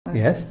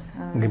Yes.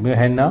 Give me your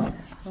hand now.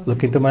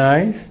 Look into my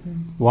eyes.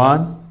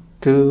 1,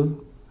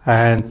 2,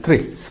 and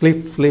 3.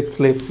 Sleep, sleep,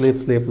 sleep, sleep,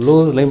 sleep.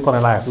 Lose limp and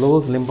relax.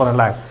 Lose limp and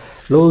relax.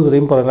 Lose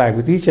limp and relax.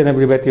 With each and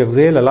every breath you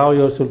exhale, allow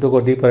yourself to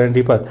go deeper and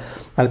deeper.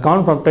 I'll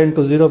count from 10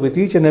 to 0. With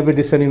each and every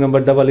descending number,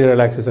 double your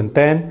relaxation.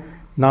 10,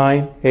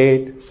 9,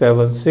 8,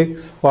 7,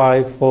 6,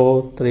 5,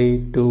 4,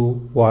 3,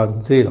 2,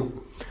 1, 0.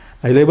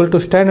 Are you able to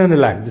stand and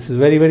relax? This is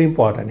very, very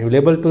important. You're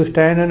able to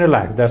stand and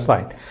relax. That's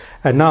right.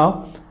 And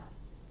now,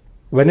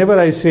 whenever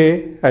I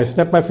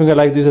snap my finger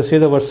like this, I say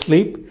the word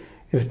sleep,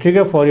 it's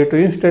trigger for you to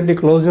instantly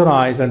close your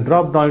eyes and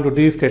drop down into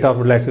deep state of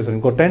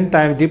relaxation. Go 10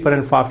 times deeper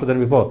and faster than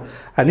before.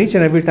 And each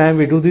and every time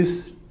we do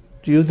this,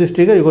 use this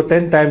trigger, you go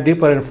 10 times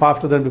deeper and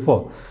faster than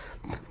before.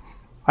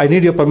 I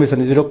need your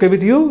permission. Is it okay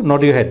with you?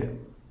 Nod your head.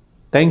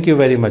 Thank you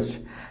very much.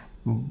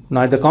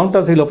 Now at the count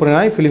of 3, open your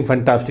eye, feeling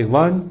fantastic.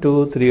 1,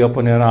 2, 3,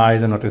 open your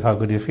eyes and notice how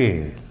good you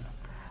feel.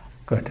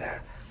 Good.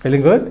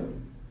 Feeling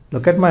good?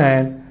 Look at my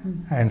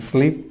hand and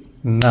sleep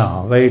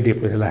now. Very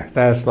deeply relaxed.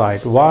 That's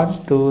right.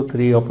 1, 2,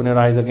 3, open your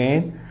eyes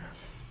again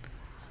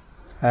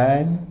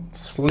and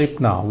sleep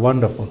now.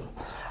 Wonderful.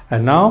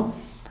 And now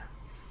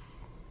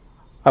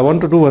I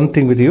want to do one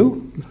thing with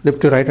you.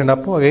 Lift your right hand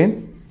up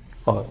again.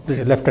 Oh,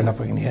 left hand up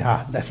again.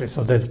 Yeah, that's it.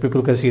 So that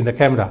people can see in the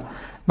camera.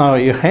 Now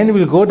your hand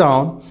will go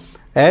down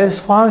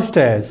as fast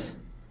as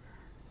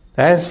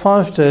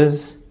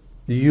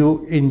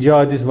you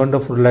enjoy this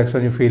wonderful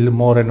relaxation, you feel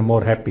more and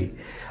more happy.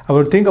 I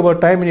would think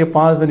about time in your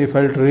past when you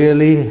felt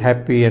really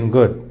happy and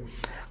good.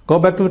 Go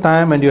back to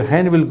time and your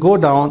hand will go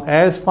down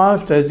as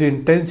fast as you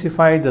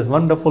intensify this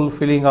wonderful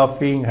feeling of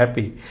being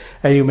happy.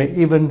 And you may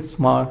even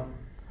smile,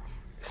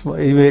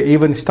 you may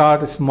even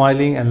start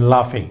smiling and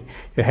laughing.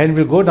 Your hand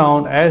will go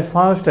down as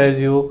fast as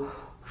you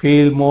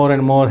feel more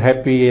and more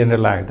happy and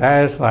relaxed.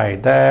 That's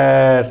right,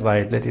 that's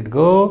right. Let it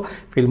go.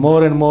 Feel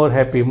more and more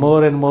happy,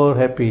 more and more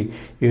happy.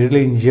 You're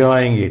really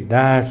enjoying it.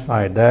 That's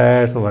right,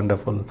 that's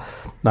wonderful.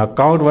 Now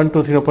count 1,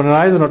 2, 3, open your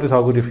eyes and notice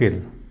how good you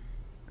feel.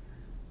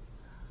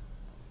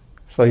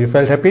 So you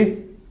felt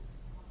happy?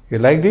 You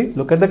liked it?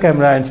 Look at the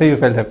camera and say you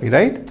felt happy,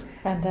 right?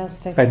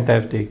 Fantastic.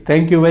 Fantastic.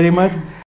 Thank you very much.